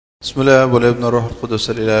بسم الله والابن والروح القدس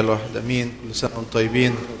الاله الواحد امين. كل سنه وانتم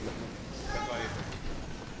طيبين.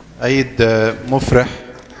 عيد مفرح،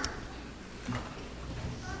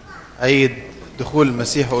 عيد دخول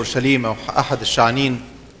المسيح اورشليم او احد الشعانين.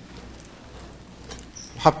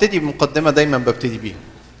 وهبتدي بمقدمه دايما ببتدي بيها.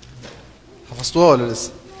 حفظتوها ولا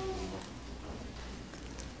لسه؟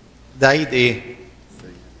 ده عيد ايه؟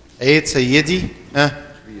 عيد سيدي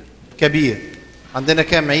كبير. عندنا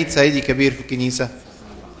كام عيد سيدي كبير في الكنيسه؟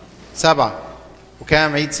 7.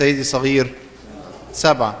 وكام عيد سيدي صغير؟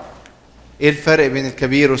 7. ايه الفرق بين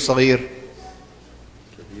الكبير والصغير؟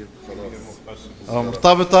 كبير خلاص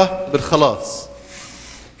مرتبطة بالخلاص.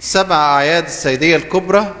 7 أعياد السيدية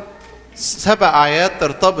الكبرى 7 أعياد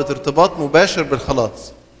ترتبط ارتباط مباشر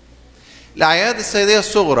بالخلاص. الأعياد السيدية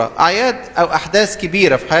الصغرى أعياد أو أحداث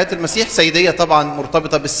كبيرة في حياة المسيح. سيدية طبعا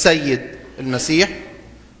مرتبطة بالسيد المسيح،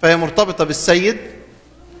 فهي مرتبطة بالسيد،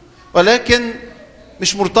 ولكن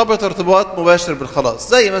مش مرتبط ارتباط مباشر بالخلاص.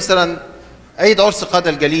 زي مثلا عيد عرس قانا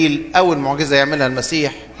الجليل، أول معجزة يعملها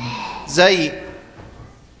المسيح. زي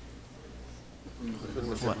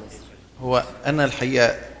هو أنا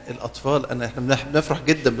الحقيقة الأطفال، احنا بنفرح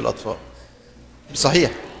جدا بالأطفال،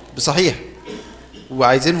 بصحيح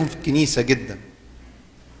وعايزينهم في الكنيسة جدا.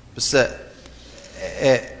 بس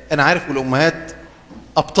أنا عارف الأمهات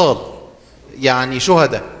أبطال، يعني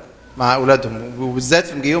شهداء مع أولادهم، وبالذات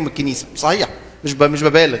في مجيهم الكنيسة. صحيح، مش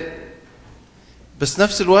ببالغ. بس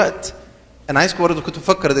نفس الوقت أنا عايزكم برضه، كنت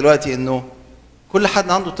بفكر دلوقتي إنه كل حد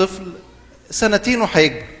عنده طفل 2 سنين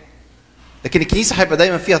وهيكبر، لكن الكنيسة هيبقى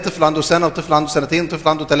دايما فيها طفل عنده 1 سنة وطفل عنده 2 وطفل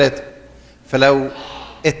عنده 3. فلو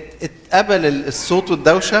اتقبل الصوت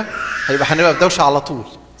والدوشة هنبقى في دوشة على طول،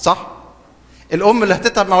 صح؟ الأم اللي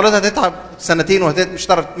هتتعب مع أولادها هتتعب 2 ومش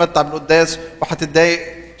هتعرف تتمتع بالقداس وهتتضايق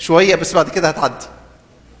شوية، بس بعد كده هتعدي.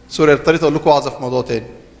 سوري، اضطريت أقول لكم وعظة في موضوع تاني.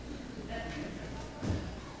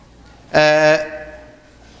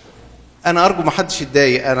 أنا أرجو ما حدش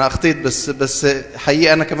يتضايق، أنا أخطيت، بس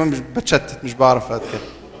حقيقة أنا كمان مش بتشتت، مش بعرف أتكلم.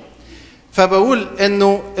 فبقول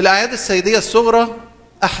إنه الأعياد السيدية الصغرى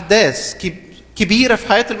أحداث كبيرة في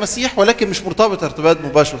حياة المسيح، ولكن مش مرتبطة ارتباط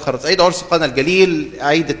مباشر بالخلاص. عيد عرس قانا الجليل،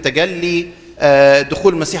 عيد التجلي،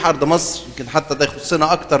 دخول المسيح أرض مصر، يمكن حتى ده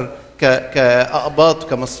يخصنا أكتر كأقباط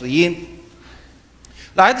وكمصريين.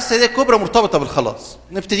 الأعياد السيدية الكبرى مرتبطة بالخلاص.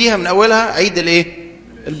 نبتديها من أولها. عيد الإيه؟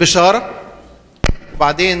 البشارة،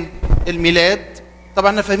 وبعدين الميلاد. طبعا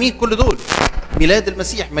احنا فاهمين كل دول. ميلاد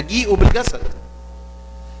المسيح، مجيئه بالجسد.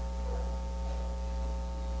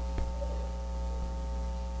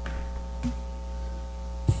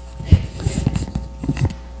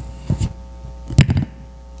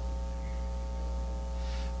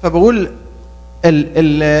 فبقول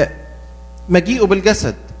مجيئه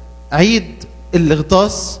بالجسد، عيد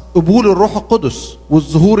الاغطاس، قبول الروح القدس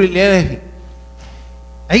والظهور الالهي،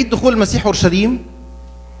 عيد دخول المسيح اورشليم.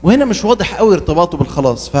 وهنا مش واضح قوي ارتباطه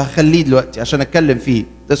بالخلاص، فهخليه دلوقتي عشان اتكلم فيه،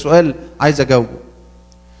 ده سؤال عايز اجاوبه.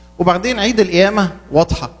 وبعدين عيد القيامه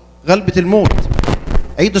واضحه، غلبة الموت.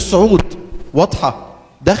 عيد الصعود واضحه،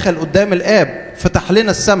 دخل قدام الاب، فتح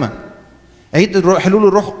لنا السماء. عيد حلول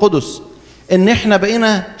الروح القدس، ان احنا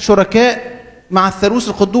بقينا شركاء مع الثالوث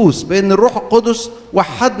القدوس، بان الروح القدس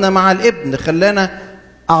وحدنا مع الابن، خلانا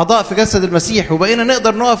اعضاء في جسد المسيح، وبقينا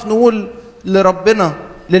نقدر نقف نقول لربنا،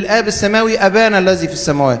 للآب السماوي: أبانا الذي في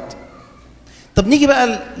السماوات. طب نيجي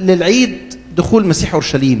بقى للعيد دخول المسيح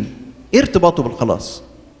أورشليم. إيه ارتباطه بالخلاص؟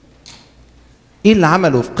 إيه اللي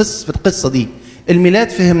عمله في القصة دي؟ الميلاد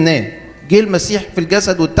فهمناه، جه المسيح في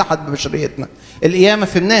الجسد واتحد ببشريتنا. القيامة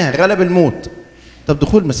فهمناها، غلب الموت. طب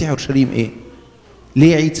دخول المسيح أورشليم إيه؟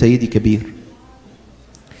 ليه عيد سيدي كبير؟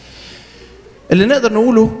 اللي نقدر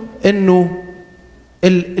نقوله إنه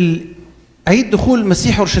عيد دخول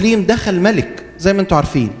المسيح أورشليم دخل ملك زي ما انتم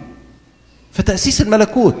عارفين، فتأسيس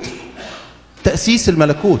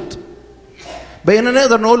الملكوت بقينا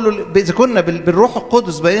نقدر نقول له، إذا كنا بالروح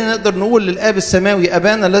القدس بقينا نقدر نقول للآب السماوي: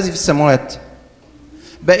 أبانا الذي في السماوات.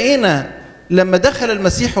 بقينا لما دخل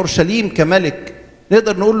المسيح أورشليم كملك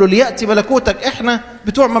نقدر نقول له: ليأتي ملكوتك. احنا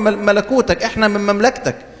بتوع ملكوتك، احنا من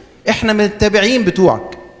مملكتك، احنا من التابعين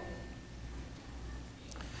بتوعك.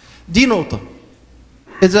 دي نقطة.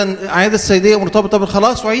 إذن عيد السيدية مرتبطة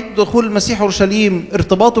بالخلاص، وعيد دخول المسيح أورشليم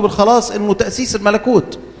ارتباطه بالخلاص إنه تأسيس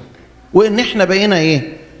الملكوت، وإن إحنا بقينا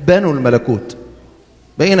إيه؟ بنو الملكوت.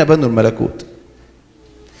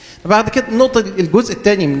 بعد كده النقطة، الجزء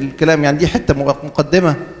الثاني من الكلام، يعني دي حتة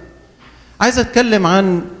مقدمة، عايز أتكلم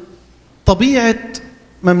عن طبيعة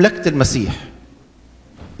مملكة المسيح.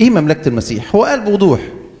 إيه مملكة المسيح؟ هو قال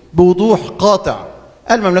بوضوح قاطع،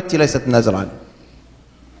 قال: مملكتي ليست من هذا العالم.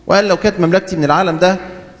 وقال: لو كانت مملكتي من العالم ده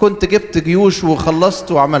كنت جبت جيوش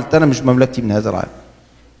وخلصت وعملت. أنا مش مملكتي من هذا العالم.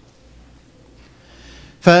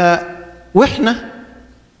 واحنا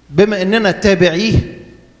بما اننا تابعيه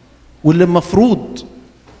واللي المفروض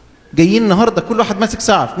جايين النهارده كل واحد ماسك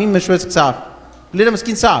سعف، مين مش ماسك سعف؟ كلنا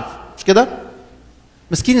ماسكين سعف، مش كده؟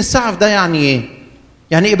 ماسكين السعف ده يعني ايه؟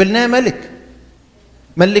 يعني قبلناه ملك،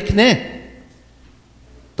 ملكناه.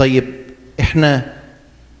 طيب احنا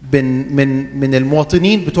من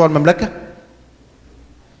المواطنين بتوع المملكه.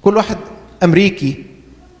 كل واحد امريكي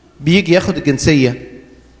بيجي ياخد الجنسيه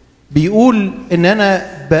بيقول ان انا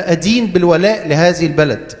بأدين بالولاء لهذه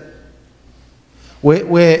البلد،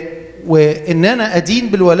 وان انا ادين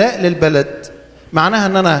بالولاء للبلد معناها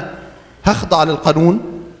ان انا هخضع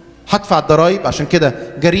للقانون، هدفع الضرائب. عشان كده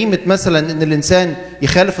جريمه مثلا ان الانسان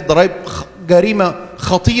يخالف الضرائب جريمه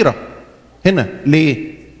خطيره هنا.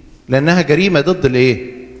 ليه؟ لانها جريمه ضد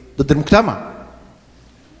الايه؟ ضد المجتمع.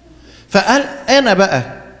 فقال انا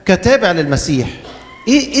بقى كتابع للمسيح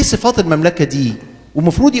ايه صفات المملكه دي،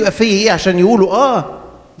 ومفروض يبقى فيا ايه عشان يقولوا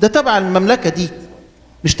ده تبع المملكه دي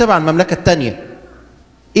مش تبع المملكه الثانيه.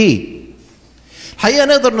 ايه؟ الحقيقه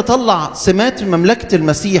نقدر نطلع سمات مملكه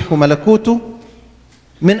المسيح وملكوته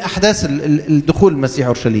من احداث الدخول المسيح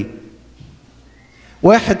اورشليم.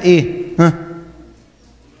 واحد ايه؟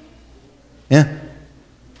 ايه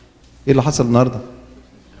اللي حصل النهارده؟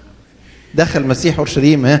 دخل المسيح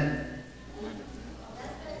اورشليم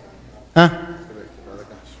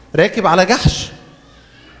راكب على جحش.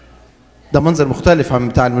 ده منظر مختلف عن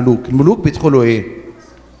بتاع الملوك. الملوك بيدخلوا ايه؟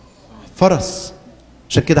 فرس.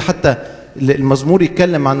 عشان كده حتى المزمور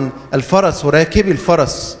يتكلم عن الفرس وراكبي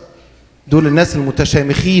الفرس، دول الناس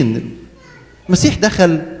المتشامخين. المسيح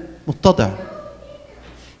دخل متضع.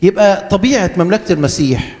 يبقى طبيعة مملكة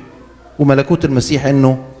المسيح وملكوت المسيح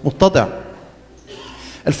انه متضع.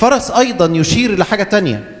 الفرس ايضا يشير لحاجة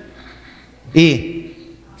تانية. ايه؟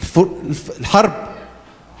 الحرب.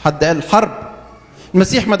 حد قال الحرب.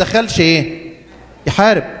 المسيح ما دخلش ايه؟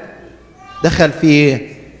 يحارب. دخل في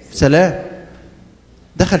ايه؟ سلام.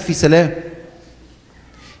 دخل في سلام.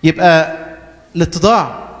 يبقى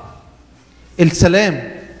الاتضاع،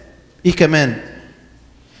 السلام. ايه كمان؟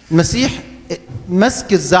 المسيح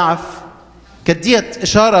مسك الزعف. كانت ديت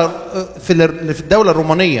اشاره في الدوله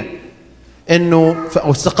الرومانيه انه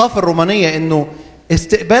او الثقافه الرومانيه انه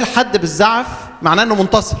استقبال حد بالزعف معناه انه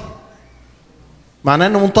منتصر. معناه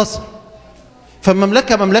انه منتصر.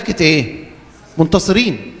 فالمملكه مملكه ايه؟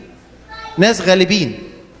 منتصرين، ناس غالبين.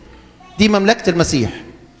 دي مملكه المسيح.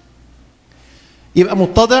 يبقى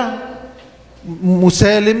متضع،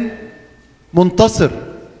 مسالم، منتصر.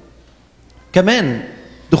 كمان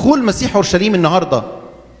دخول المسيح اورشليم النهارده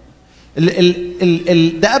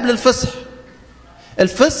ده قبل الفصح.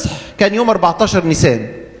 الفصح كان يوم 14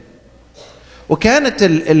 نيسان، وكانت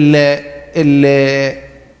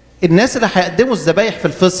الناس اللي هيقدموا الذبايح في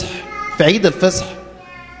الفصح، في عيد الفصح،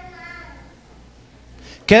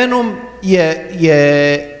 كانوا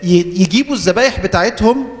يجيبوا الذبايح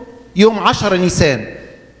بتاعتهم يوم 10 نيسان.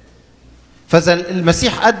 فإذا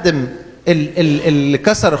المسيح قدم اللي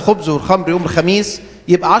كسر الخبز والخمر يوم الخميس،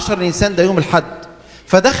 يبقى 10 نيسان ده يوم الحد.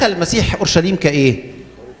 فدخل المسيح اورشليم كايه؟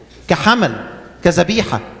 كحمل،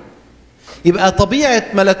 كذبيحه. يبقى طبيعه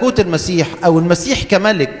ملكوت المسيح او المسيح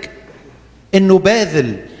كملك انه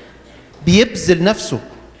باذل، بيبذل نفسه.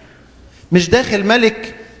 مش داخل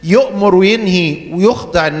ملك يؤمر وينهي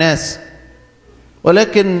ويخضع الناس،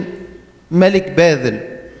 ولكن ملك باذل.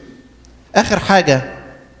 اخر حاجه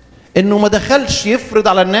انه ما دخلش يفرض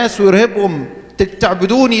على الناس ويرهبهم،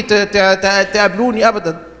 تعبدوني تقابلوني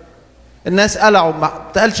ابدا. الناس قلعوا، ما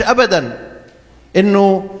تقالش ابدا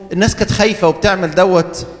انه الناس كانت خايفه وبتعمل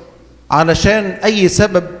دوت علشان اي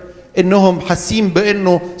سبب، انهم حاسين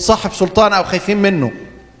بانه صاحب سلطان او خايفين منه.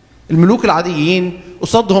 الملوك العاديين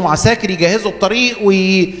قصادهم عساكر يجهزوا الطريق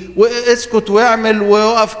واسكت واعمل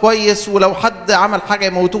ووقف كويس، ولو حد عمل حاجه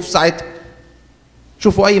يموتوه في ساعتها.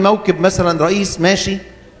 شوفوا اي موكب مثلا رئيس ماشي،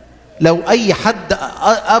 لو اي حد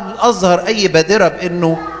اظهر اي بادره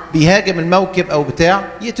بانه بيهاجم الموكب او بتاع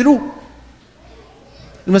يقتلوه.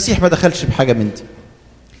 المسيح ما دخلش بحاجه من دي.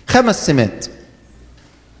 5 سمات: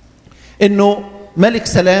 انه ملك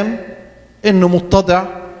سلام، انه متضع،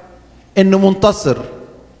 انه منتصر،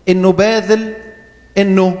 انه باذل،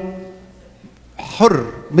 انه حر،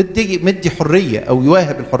 مدي حريه او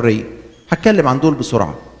يواهب الحريه. هتكلم عن دول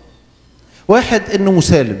بسرعه. 1 انه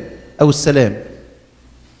مسالم او السلام.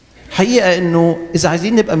 حقيقه انه اذا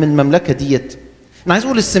عايزين نبقى من المملكه ديت، انا عايز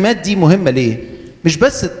اقول السمات دي مهمه ليه؟ مش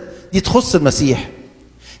بس دي تخص المسيح،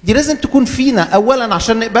 دي لازم تكون فينا اولا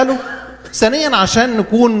عشان نقبله، ثانيا عشان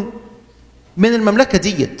نكون من المملكه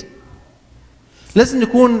ديت. لازم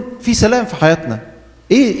نكون في سلام في حياتنا.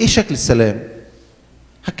 ايه شكل السلام؟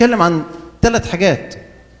 هتكلم عن 3 حاجات.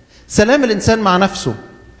 سلام الانسان مع نفسه،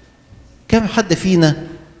 كم حد فينا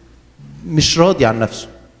مش راضي عن نفسه،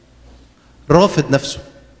 رافض نفسه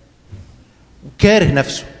وكاره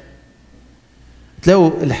نفسه؟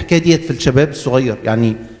 تلاقوا الحكايه ديت في الشباب الصغير،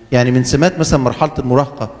 يعني من سمات مثلا مرحله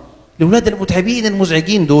المراهقه، الاولاد المتعبين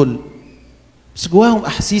المزعجين دول، بس جواهم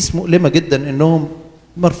احاسيس مؤلمه جدا انهم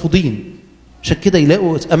مرفوضين، عشان كده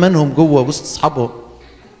يلاقوا امانهم جوه وسط اصحابهم.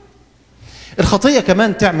 الخطيه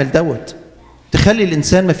كمان تعمل دوت، تخلي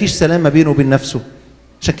الانسان ما فيش سلام ما بينه وبين نفسه.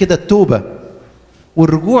 عشان كده التوبه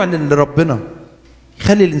والرجوع لربنا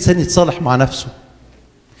يخلي الانسان يتصالح مع نفسه.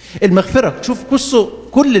 المغفره، شوف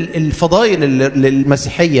كل الفضائل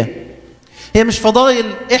المسيحيه هي مش فضائل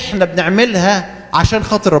احنا بنعملها عشان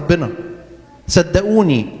خاطر ربنا،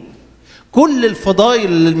 صدقوني كل الفضائل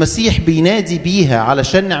اللي المسيح بينادي بيها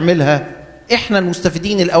علشان نعملها احنا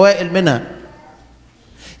المستفيدين الاوائل منها.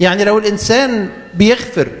 يعني لو الانسان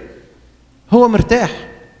بيغفر هو مرتاح،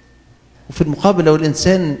 وفي المقابل لو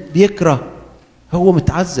الانسان بيكره هو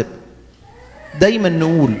متعذب. دايما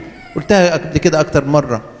نقول، قلتها قبل كده اكتر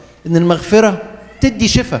مره، ان المغفره تدي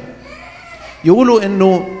شفاء. يقولوا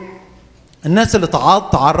انه الناس اللي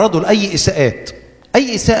تعرضوا لاي اساءات،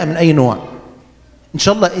 اي اساءه من اي نوع، ان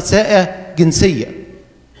شاء الله اساءه جنسيه،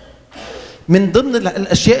 من ضمن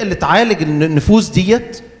الاشياء اللي تعالج النفوس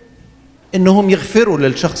ديت انهم يغفروا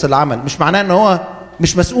للشخص اللي عمل. مش معناه ان هو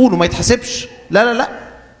مش مسؤول وما يتحاسبش، لا لا لا،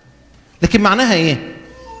 لكن معناها ايه؟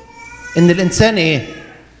 ان الانسان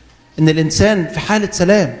ان الانسان في حاله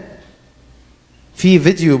سلام. في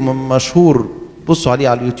فيديو مشهور بصوا عليه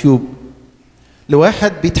على اليوتيوب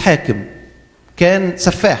لواحد بيتحاكم، كان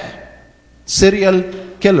سفاح، سيريال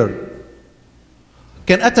كيلر،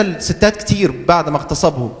 كان قتل ستات كتير بعد ما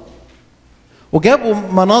اغتصبهم، وجابوا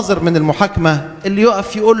مناظر من المحاكمة اللي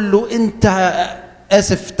يقف يقول له انت،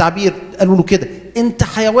 اسف التعبير، قالوا له كده، انت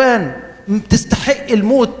حيوان تستحق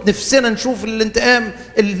الموت، نفسنا نشوف الانتقام،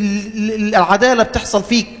 العدالة بتحصل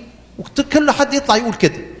فيك، وكل حد يطلع يقول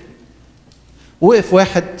كده. وقف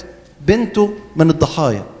واحد بنته من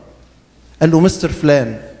الضحايا قال له مستر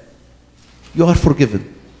فلان you are forgiven،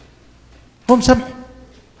 هو مسامحه.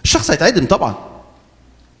 الشخص هيتعدم طبعا،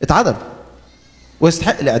 اتعدم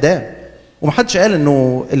ويستحق الاعدام، ومحدش قال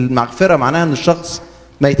انه المغفره معناها ان الشخص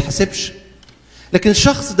ما يتحاسبش. لكن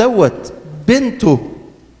الشخص دوت بنته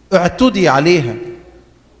اعتدي عليها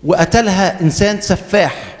وقتلها انسان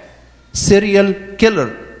سفاح، سيريال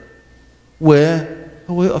كيلر،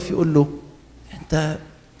 وهو يقف يقول له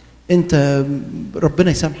انت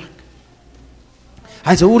ربنا يسامحك.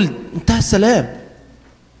 عايز اقول انتهى السلام.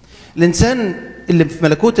 الانسان اللي في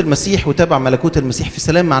ملكوت المسيح وتابع ملكوت المسيح في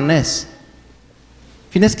سلام مع الناس.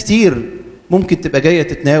 في ناس كتير ممكن تبقى جايه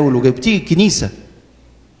تتناول وتيجي الكنيسه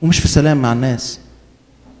ومش في سلام مع الناس،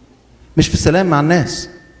 مش في سلام مع الناس،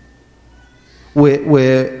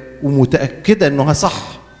 ومتاكده انها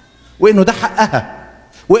صح، وانه ده حقها،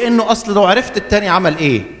 وانه اصل لو عرفت التاني عمل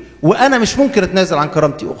ايه وانا مش ممكن اتنازل عن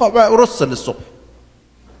كرامتي، ورص للصبح،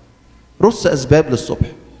 رص اسباب للصبح.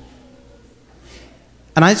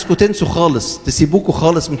 انا عايزكم تنسوا خالص، تسيبوكوا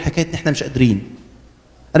خالص من حكايه ان احنا مش قادرين.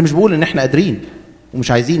 انا مش بقول ان احنا قادرين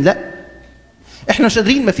ومش عايزين، لا، احنا مش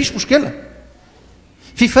قادرين، مفيش مشكله.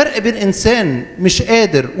 في فرق بين انسان مش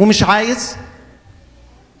قادر ومش عايز،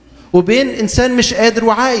 وبين انسان مش قادر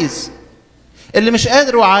وعايز. اللي مش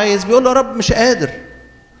قادر وعايز بيقول له يا رب مش قادر،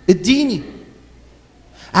 اديني.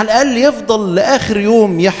 على الاقل يفضل لاخر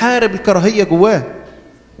يوم يحارب الكراهيه جواه.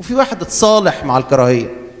 وفي واحد اتصالح مع الكراهيه،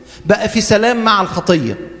 بقى في سلام مع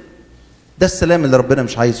الخطيه. ده السلام اللي ربنا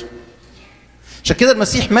مش عايزه. عشان كده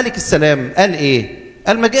المسيح ملك السلام قال ايه؟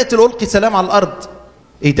 قال ما جئت لألقي سلام على الارض.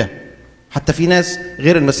 ايه ده؟ حتى في ناس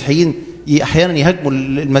غير المسيحيين احيانا يهاجموا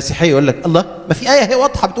المسيحيه، يقول لك الله، ما في ايه هي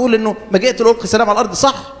واضحه بتقول انه ما جئت لألقي سلام على الارض.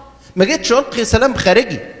 صح، ما جيتش ألقي سلام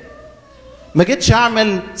خارجي، ما جيتش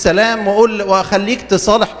اعمل سلام واقول واخليك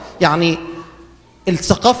تصالح. يعني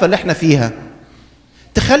الثقافه اللي احنا فيها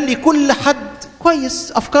تخلي كل حد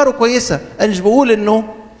كويس، افكاره كويسه. انا مش بقول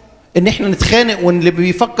ان احنا نتخانق، وان اللي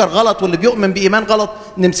بيفكر غلط واللي بيؤمن بايمان غلط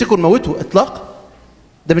نمسكه نموته اطلاقا،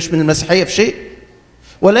 ده مش من المسيحيه في شيء.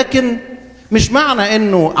 ولكن مش معنى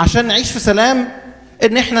انه عشان نعيش في سلام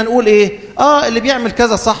ان احنا نقول ايه، اللي بيعمل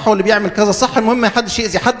كذا صح واللي بيعمل كذا صح، المهم ما حدش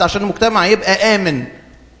يأذي حد عشان المجتمع يبقى امن.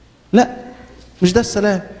 لا، مش ده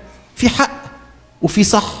السلام. في حق وفي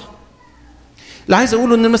صح. اللي عايز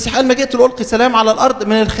اقوله ان المسيح قال ما جئت لألقي سلام على الارض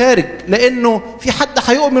من الخارج، لانه في حد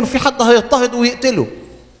هيؤمن وفي حد هيضطهد ويقتله.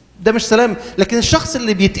 ده مش سلام. لكن الشخص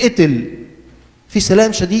اللي بيتقتل في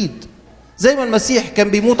سلام شديد، زي ما المسيح كان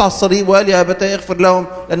بيموت على الصليب وقال يا ابتاه اغفر لهم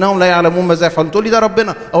لانهم لا يعلمون ماذا يفعلون. تقول لي ده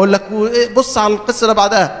ربنا، اقول لك بص على القصه اللي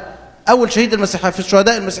بعدها. اول شهيد المسيحيه في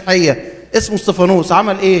الشهداء المسيحيه اسمه استفانوس،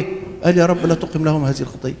 عمل ايه؟ قال يا رب لا تقم لهم هذه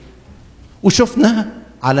الخطيه. وشفناها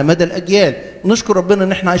على مدى الأجيال. ونشكر ربنا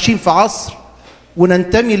إن احنا عايشين في عصر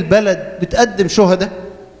وننتمي لبلد بتقدم شهداء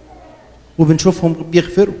وبنشوفهم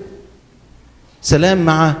بيغفروا. سلام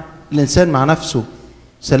مع الإنسان مع نفسه،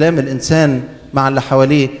 سلام الإنسان مع اللي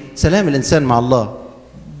حواليه، سلام الإنسان مع الله.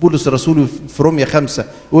 بولس الرسول في رومية 5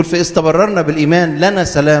 يقول فإذ تبررنا بالإيمان لنا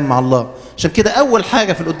سلام مع الله. عشان كده أول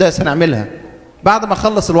حاجة في القداس هنعملها بعد ما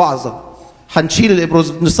أخلص الوعظة هنشيل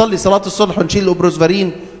نصلي صلاة الصلح ونشيل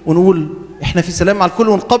الإبروزفارين ونقول إحنا في سلام مع الكل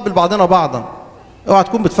ونقبل بعضنا بعضا. اوعى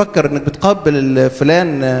تكون بتفكر إنك بتقبل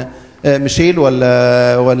فلان ميشيل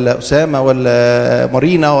ولا أسامة ولا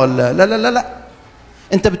مارينا ولا لا لا لا لا.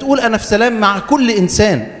 أنت بتقول أنا في سلام مع كل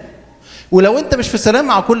إنسان. ولو أنت مش في سلام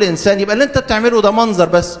مع كل إنسان يبقى اللي أنت بتعمله ده منظر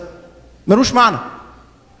بس، ملوش معنى،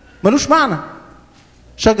 ملوش معنى.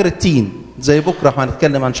 شجرة تين زي بكرة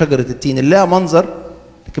هنتكلم عن شجرة التين اللي لها منظر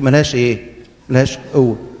لكن ملهاش إيه؟ ملهاش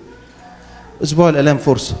قوة. أسبوع الآلام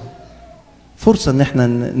فرصة إن إحنا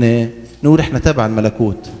نقول إحنا تبع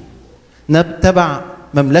الملكوت، تبع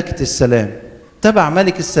مملكة السلام، تبع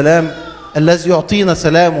ملك السلام الذي يعطينا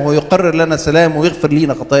سلامه ويقرر لنا سلامه ويغفر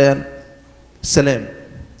لنا خطايانا. السلام.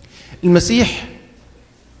 المسيح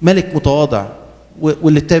ملك متواضع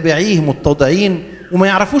واللي تابعيه متواضعين وما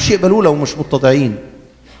يعرفوش يقبلوه لو مش متواضعين.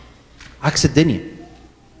 عكس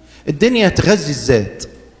الدنيا تغذي الذات.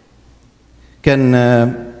 كان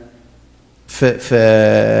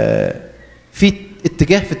في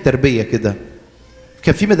اتجاه في التربية كده.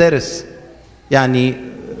 كان في مدارس يعني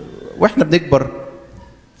واحنا بنكبر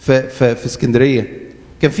في اسكندرية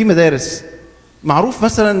كان في مدارس معروف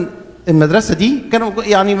مثلا المدرسة دي كانوا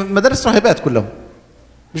يعني مدارس راهبات كلهم.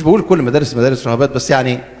 مش بقول كل مدارس راهبات بس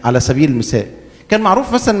يعني على سبيل المثال كان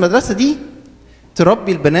معروف مثلا المدرسة دي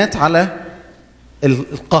تربي البنات على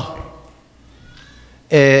القهر.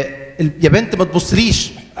 يا بنت ما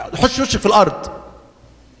تبصليش، حطش وشك في الأرض.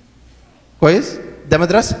 كويس؟ ده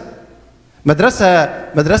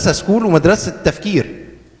مدرسة سكول ومدرسة تفكير.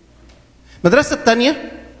 المدرسة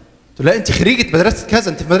الثانية تقول لا انت خريجة مدرسة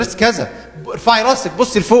كذا، انت في مدرسة كذا، ارفعي راسك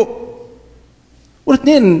بصي لفوق.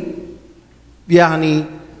 والاثنين يعني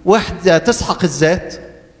واحدة تسحق الذات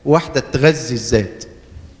وواحدة تغذي الذات.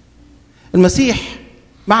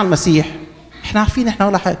 مع المسيح احنا عارفين احنا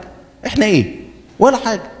ولا حاجة. احنا ايه؟ ولا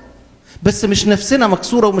حاجة. بس مش نفسنا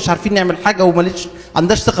مكسورة ومش عارفين نعمل حاجة وماليش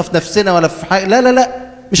عندهاش ثقة في نفسنا ولا في حاجة. لا لا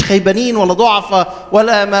لا، مش خيبانين ولا ضعفة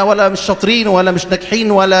ولا مش شاطرين ولا مش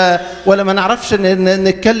ناجحين ولا ما نعرفش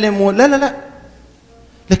نتكلم لا لا لا.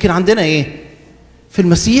 لكن عندنا ايه؟ في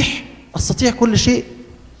المسيح استطيع كل شيء،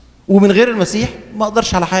 ومن غير المسيح ما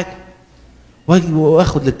اقدرش على حاجة. واجي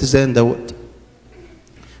واخد الاتزان دوت.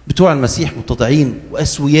 بتوع المسيح متضعين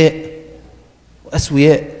واسوياء.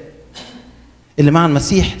 اللي مع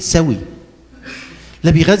المسيح سوي،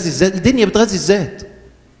 لا بيغذي الذات. الدنيا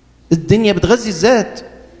بتغذي الذات.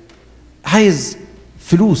 عايز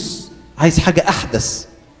فلوس، عايز حاجة أحدث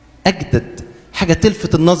أجدد، حاجة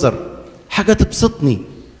تلفت النظر، حاجة تبسطني،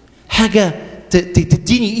 حاجة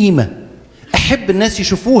تديني قيمة، أحب الناس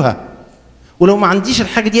يشوفوها، ولو ما عنديش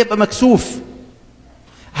الحاجة دي يبقى مكسوف.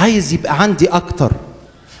 عايز يبقى عندي أكتر،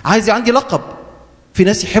 عايز يبقى عندي لقب. في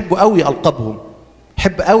ناس يحبوا قوي ألقابهم،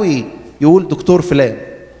 يحب قوي يقول دكتور فلان،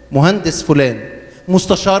 مهندس فلان،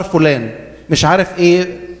 مستشار فلان، مش عارف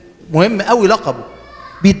ايه، مهم قوي لقبه،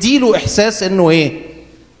 بيديله احساس انه ايه؟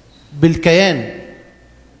 بالكيان.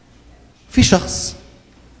 في شخص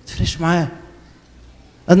تفرش معاه.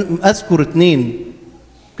 اذكر 2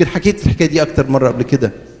 يمكن حكيت الحكايه دي اكتر مره قبل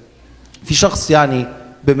كده. في شخص يعني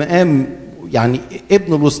بمقام يعني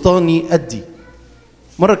ابنه الوسطاني قدي.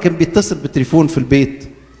 مره كان بيتصل بالتليفون في البيت،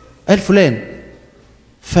 قال فلان،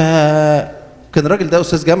 فكان الراجل ده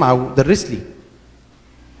استاذ جامعه ودرس لي،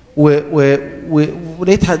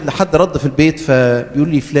 ولقيت حد رد في البيت فبيقول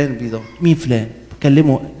لي فلان بيدور. مين فلان؟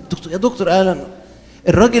 بكلمه دكتور. يا دكتور اهلا.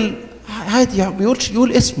 الراجل عادي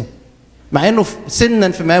يقول اسمه مع انه سنا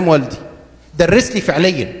في مقام والدي، درس لي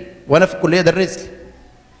فعليا وانا في الكليه درس لي،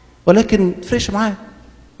 ولكن تفرقش معاه.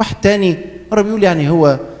 واحد تاني مره بيقول يعني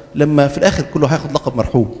هو لما في الاخر كله هياخد لقب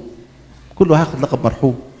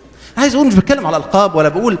مرحوم، عايز اقول مش بتكلم على الالقاب ولا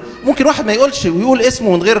بقول ممكن واحد ما يقولش ويقول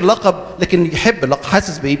اسمه من غير اللقب لكن يحب اللقب،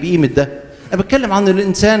 حاسس بقيمه ده. انا بتكلم عن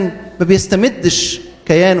الانسان ما بيستمدش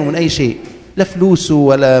كيانه من اي شيء، لا فلوسه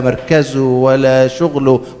ولا مركزه ولا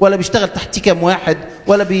شغله ولا بيشتغل تحتيه كام واحد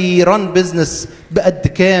ولا بيران بيزنس بقد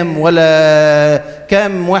كام ولا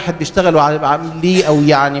كام واحد بيشتغلوا ليه او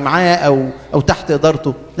يعني معاه او تحت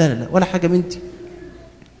ادارته. لا لا لا، ولا حاجه من دي.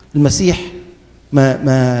 المسيح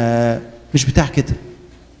ما مش بتاع كده.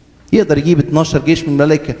 يقدر يجيب 12 جيش من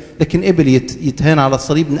الملائكة لكن قبل يتهان على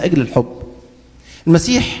الصليب من أجل الحب.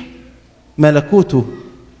 المسيح ملكوته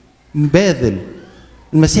باذل.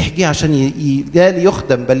 المسيح جه عشان جالي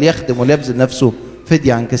يخدم، بل يخدم وليبذل نفسه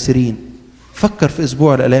فدية عن كثيرين. فكر في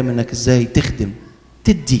اسبوع الالام انك ازاي تخدم،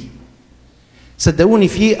 تدي. صدقوني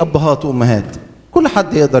في ابهات وامهات كل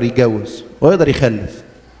حد يقدر يتجوز ويقدر يخلف،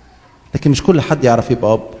 لكن مش كل حد يعرف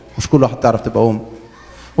يبقى اب، مش كل واحد تعرف تبقى ام.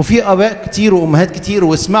 وفي اباء كتير وامهات كتير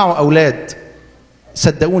واسمعوا اولاد،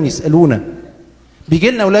 صدقوني اسالونا،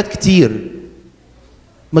 بيجي لنا اولاد كتير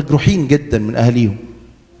مجروحين جدا من اهاليهم،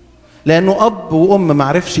 لانه اب وام ما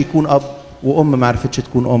عرفش يكون اب، وام ما عرفتش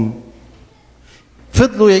تكون ام.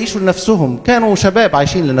 فضلوا يعيشوا لنفسهم، كانوا شباب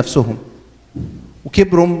عايشين لنفسهم،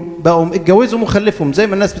 وكبروا بقوا اتجوزوا وخلفهم زي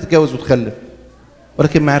ما الناس بتتجوز وتخلف،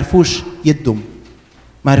 ولكن ما عرفوش يدوا،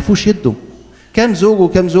 ما عرفوش يدوا. كم زوج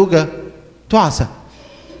وكم زوجه تعسى،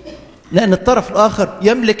 لان الطرف الاخر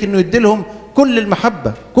يملك انه يديلهم كل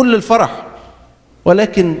المحبه كل الفرح،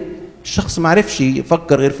 ولكن الشخص ما عرفش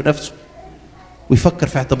يفكر غير في نفسه ويفكر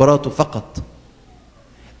في اعتباراته فقط.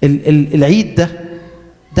 العيد ده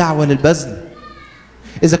دعوه للبذل.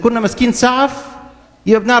 اذا كنا ماسكين سعف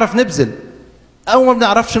يبقى بنعرف نبذل، او ما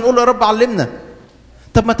بنعرفش نقول يا رب علمنا.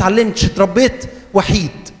 طب ما اتعلمتش، اتربيت وحيد،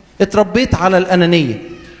 اتربيت على الانانيه،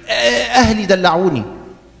 اهلي دلعوني،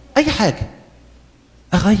 اي حاجه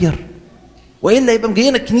اغير، والا يبقى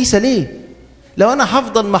مجينا الكنيسه ليه؟ لو انا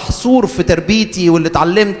هفضل محصور في تربيتي واللي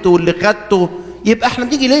اتعلمته واللي خدته، يبقى احنا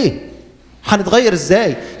بنيجي ليه؟ هنتغير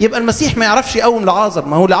ازاي؟ يبقى المسيح ما يعرفش يقوم لعازر،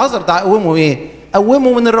 ما هو لعازر ده قومه ايه؟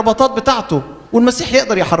 قومه من الرباطات بتاعته، والمسيح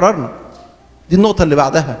يقدر يحررنا. دي النقطه اللي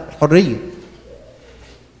بعدها، الحريه.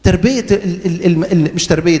 تربيه مش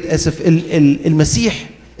تربيه، اسف، المسيح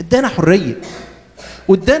ادانا حريه،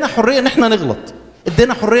 وادانا حريه ان احنا نغلط،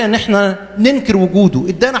 ادانا حريه ان احنا ننكر وجوده،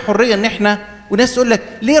 ادانا حريه ان احنا، وناس تقول لك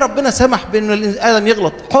ليه ربنا سمح بان ادم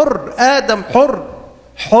يغلط؟ حر، ادم حر،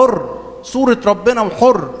 حر، صوره ربنا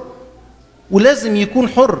وحر، ولازم يكون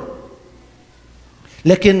حر،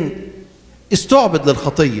 لكن استعبد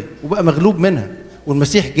للخطيه وبقى مغلوب منها.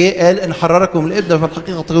 والمسيح جه قال ان حرركم الابن ففي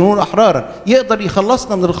الحقيقه تكونون احرارا. يقدر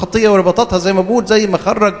يخلصنا من الخطيه ورباطاتها زي ما بقول، زي ما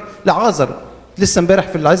خرج لعازر. لسه امبارح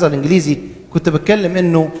في العظه الانجليزي كنت بتكلم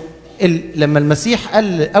انه لما المسيح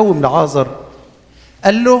قال قوم لعازر،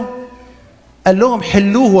 قال لهم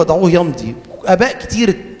حلوه وضعوه يمضي. اباء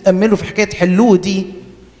كتير تاملوا في حكايه حلوه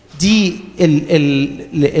دي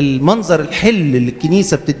المنظر الحل اللي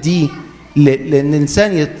الكنيسه بتديه لان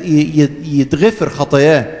الانسان يتغفر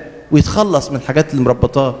خطاياه ويتخلص من الحاجات اللي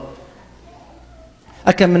مربطاه.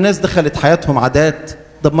 أكم من الناس دخلت حياتهم عادات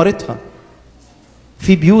دمرتها.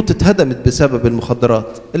 في بيوت اتهدمت بسبب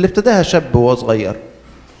المخدرات اللي ابتداها شاب وهو صغير،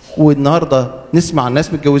 والنهارده نسمع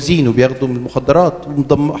الناس متجوزين وبياخدوا من المخدرات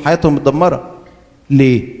وحياتهم متدمره.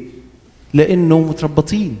 ليه؟ لانه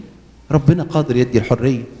متربطين. ربنا قادر يدي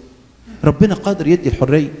الحريه، ربنا قادر يدي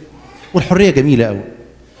الحريه، والحريه جميله قوي.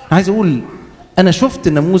 عايز اقول انا شفت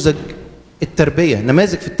نموذج التربيه،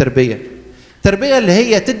 نماذج في التربيه اللي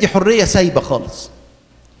هي تدي حريه سايبه خالص،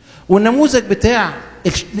 والنموذج بتاع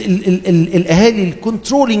الاهالي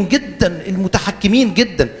الكنترولينج جدا، المتحكمين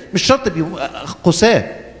جدا. مش شرط بيبقوا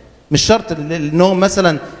قساة، مش شرط انهم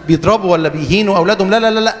مثلا بيضربوا ولا بيهينوا اولادهم، لا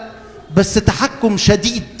لا لا لا، بس تحكم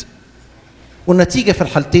شديد. والنتيجه في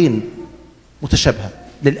الحالتين متشابهه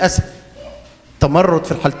للاسف، تمرد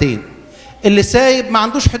في الحالتين. اللي سايب ما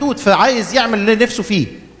عندوش حدود فعايز يعمل اللي نفسه فيه،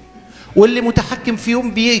 واللي متحكم في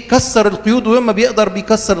يوم بيكسر القيود ويوم ما بيقدر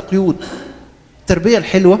بيكسر القيود. التربيه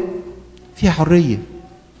الحلوه فيها حريه.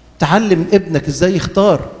 تعلم ابنك ازاي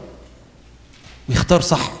يختار، ويختار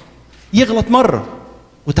صح. يغلط مره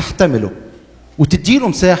وتحتمله وتديله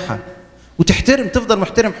مساحه وتحترم، تفضل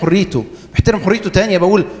محترم حريته، محترم حريته. تانية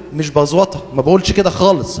بقول مش بزوطه، ما بقولش كده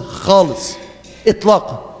خالص خالص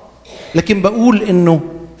اطلاقا، لكن بقول انه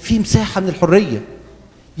في مساحه من الحريه.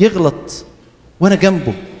 يغلط وانا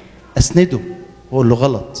جنبه اسنده واقول له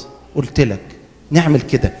غلط، قلت لك نعمل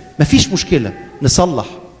كده، مفيش مشكله، نصلح.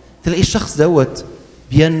 تلاقي الشخص دوت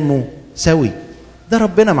بينمو سوي. ده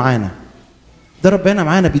ربنا معانا، ده ربنا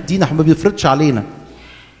معانا، بيدينا، ما بيفرضش علينا.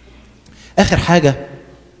 اخر حاجه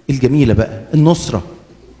الجميله بقى النصره.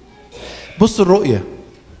 بص الرؤيه،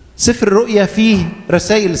 سفر الرؤيا فيه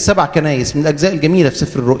رسائل السبع كنايس، من الاجزاء الجميله في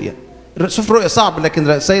سفر الرؤيا. سفر الرؤيا صعب، لكن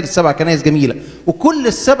رسائل السبع كنايس جميله، وكل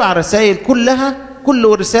السبع رسائل كلها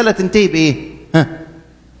كل رساله تنتهي بايه؟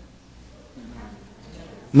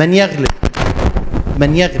 من يغلب،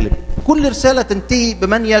 من يغلب. كل رساله تنتهي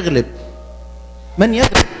بمن يغلب، من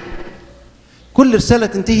يغلب. كل رساله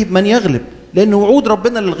تنتهي بمن يغلب، لان وعود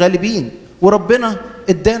ربنا للغالبين، وربنا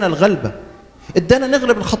ادانا الغلبه، ادانا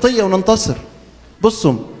نغلب الخطيه وننتصر.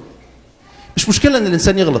 بصوا، مش مشكله ان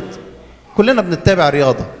الانسان يغلط، كلنا بنتابع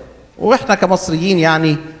رياضه واحنا كمصريين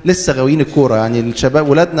يعني لسه غاويين الكوره، يعني الشباب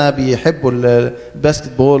ولادنا بيحبوا الباسكت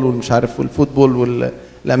بول والمش عارف والفوتبول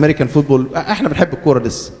والامريكان فوتبول، احنا بنحب الكوره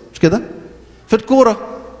لسه، مش كده؟ في الكوره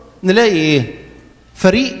نلاقي ايه؟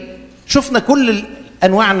 فريق شفنا كل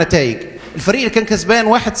انواع النتائج، الفريق اللي كان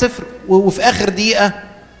كسبان 1-0 وفي اخر دقيقه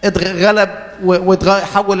اتغلب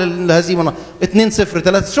وحول الهزيمه 2-0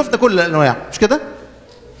 3، شفنا كل الانواع، مش كده؟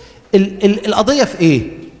 القضيه في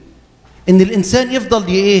ايه؟ ان الانسان يفضل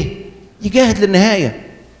يجاهد للنهايه،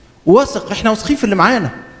 واثق، احنا واثقين في اللي معانا.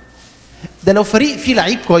 ده لو فريق فيه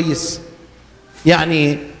لعيب كويس،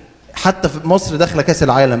 يعني حتى في مصر داخله كاس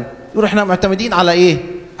العالم يقولوا احنا معتمدين على ايه؟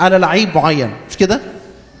 على لعيب معين، مش كده؟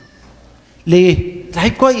 ليه؟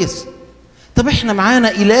 لعيب كويس. طب احنا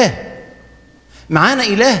معانا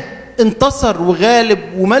اله انتصر وغالب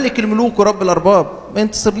وملك الملوك ورب الارباب، ما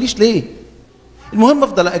ينتصرليش ليه؟ المهم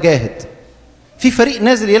افضل اجاهد. في فريق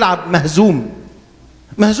نازل يلعب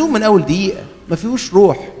مهزوم من اول دقيقه، ما فيهوش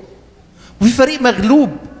روح. وفي فريق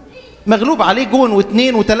مغلوب عليه جون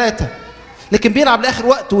واثنين وثلاثه، لكن بيلعب لاخر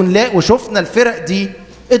وقت، وشفنا الفرق دي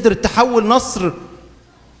قدرت تحول نصر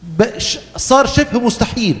صار شبه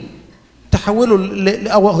مستحيل تحوله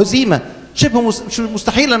او هزيمه شبه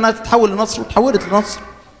مستحيل انها تتحول لنصر، وتحولت لنصر.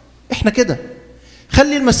 احنا كده.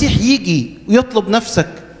 خلي المسيح يجي ويطلب نفسك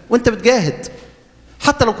وانت بتجاهد،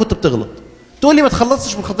 حتى لو كنت بتغلط. تقول لي ما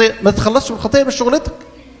تخلصش من الخطيه، ما تتخلصش من الخطيه، مش شغلتك.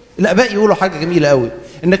 الاباء يقولوا حاجه جميله قوي،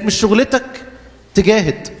 انك مش شغلتك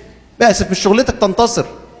تجاهد، مش شغلتك تنتصر،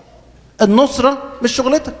 النصره مش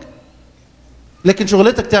شغلتك، لكن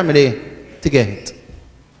شغلتك تعمل ايه؟ تجاهد.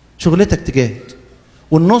 شغلتك تجاهد،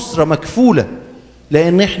 والنصره مكفوله،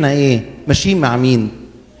 لان احنا ماشيين مع مين؟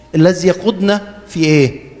 الذي يقودنا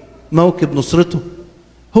في موكب نصرته.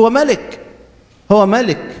 هو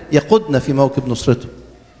ملك يقودنا في موكب نصرته.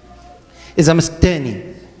 اذا مستاني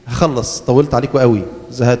هخلص، طولت عليكم قوي،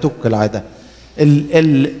 زهقتكم كالعاده.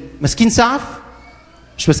 ماسكين سعف،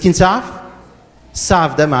 مش ماسكين سعف.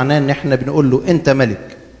 السعف ده معناه ان احنا بنقول له انت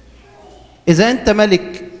ملك. اذا انت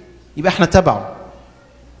ملك يبقى احنا تبعه،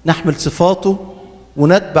 نحمل صفاته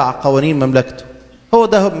ونتبع قوانين مملكته.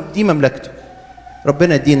 دي مملكته.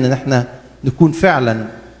 ربنا يدينا ان احنا نكون فعلا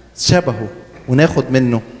شبهه وناخد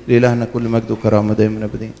منه. لإلهنا كل مجد وكرامه دائما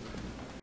ابدا.